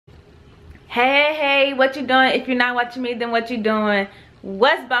Hey, what you doing? If you're not watching me, then what you doing?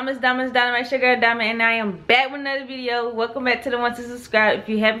 What's Bombers, Diamonds, Dynamite, Sugar Diamond, and I am back with another video. Welcome back to the ones to subscribe. If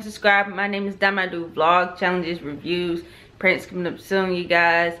you haven't subscribed, my name is Diamond. I do vlog, challenges, reviews, pranks coming up soon, you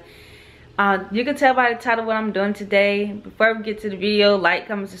guys. You can tell by the title what I'm doing today. Before we get to the video, like,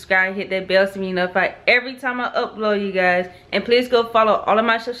 comment, subscribe, hit that bell so you notified every time I upload, you guys. And please go follow all of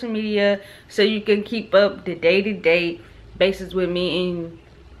my social media so you can keep up the day-to-day basis with me, and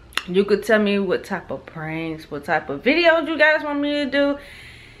you could tell me what type of pranks, what type of videos you guys want me to do.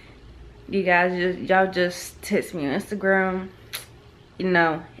 You guys y'all just text me on Instagram, you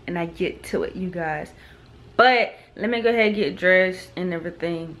know, and I get to it, you guys. But let me go ahead and get dressed and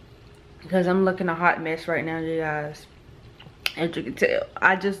everything, because I'm looking a hot mess right now, you guys. As you can tell,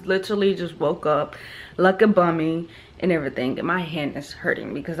 I just literally just woke up like a bummy and everything, and my hand is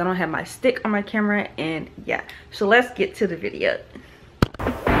hurting because I don't have my stick on my camera. And yeah, so let's get to the video.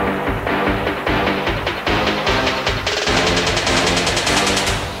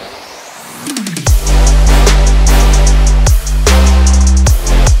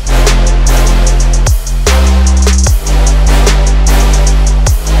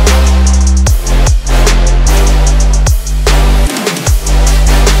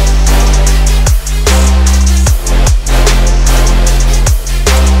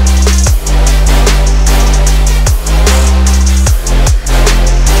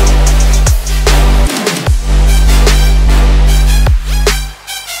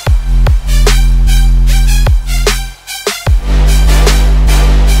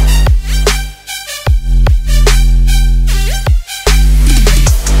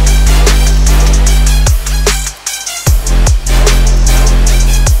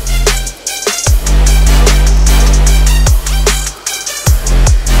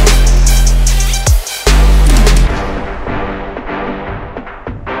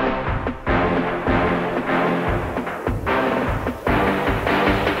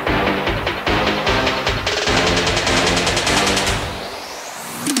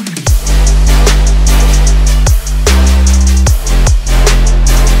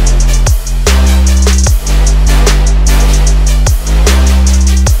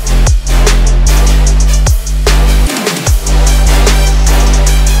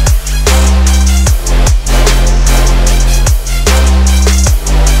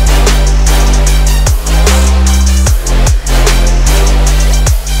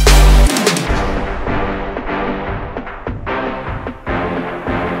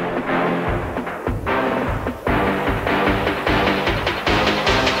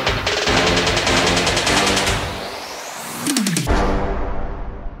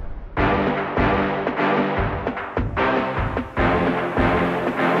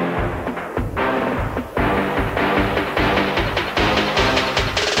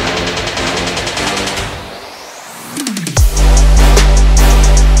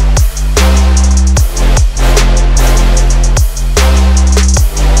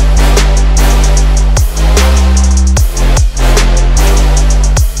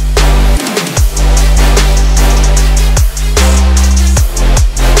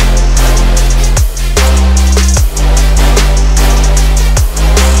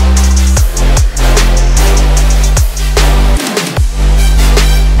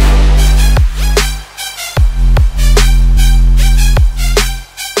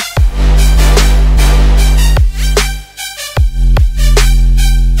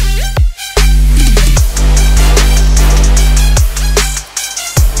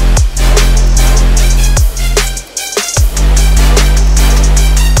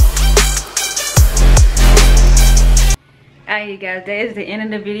 Alright, you guys, that is the end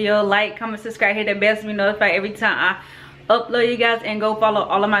of the video. Like, comment, subscribe, hit that bell to be notified every time I upload, you guys. And go follow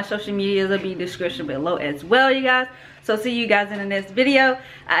all of my social medias. It'll be in the description below as well, you guys. So see you guys in the next video.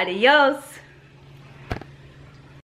 Adios.